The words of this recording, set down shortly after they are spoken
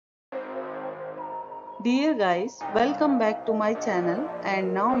Dear guys, welcome back to my channel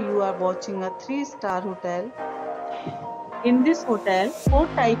and now you are watching a 3-star hotel. In this hotel, 4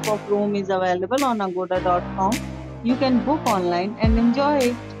 type of room is available on agoda.com. You can book online and enjoy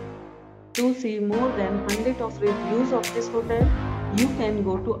it. To see more than 100 of reviews of this hotel, you can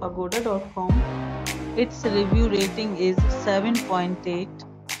go to agoda.com. Its review rating is 7.8.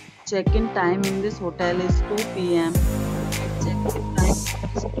 Check-in time in this hotel is 2 p.m. Check-in time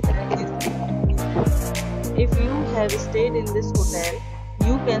in this hotel is 8 p.m. If you have stayed in this hotel,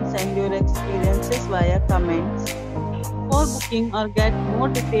 you can send your experiences via comments. For booking or get more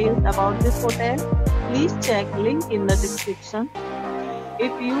details about this hotel, please check link in the description.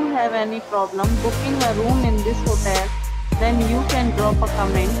 If you have any problem booking a room in this hotel, then you can drop a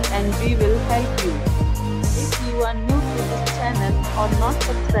comment and we will help you. If you are new to this channel or not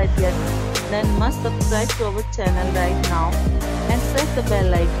subscribed yet, then must subscribe to our channel right now and press the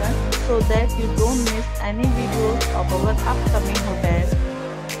bell icon so that you don't miss any videos of our upcoming hotel.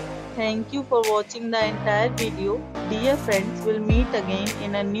 Thank you for watching the entire video. Dear friends, we'll meet again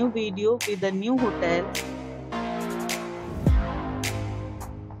in a new video with a new hotel.